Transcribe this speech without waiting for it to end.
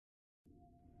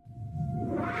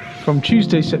From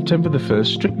Tuesday, September the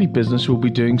 1st, Strictly Business will be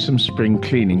doing some spring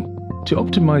cleaning. To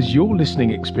optimize your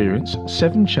listening experience,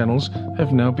 7 channels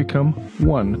have now become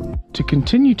 1. To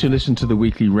continue to listen to the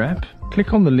weekly wrap,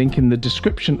 click on the link in the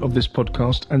description of this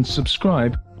podcast and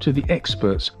subscribe to The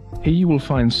Experts. Here you will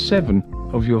find 7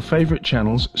 of your favorite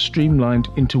channels streamlined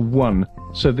into 1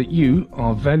 so that you,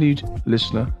 our valued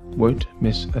listener, won't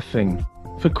miss a thing.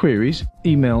 For queries,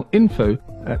 email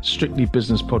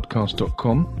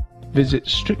info@strictlybusinesspodcast.com. Visit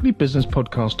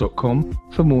strictlybusinesspodcast.com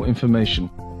for more information.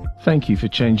 Thank you for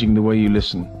changing the way you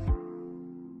listen.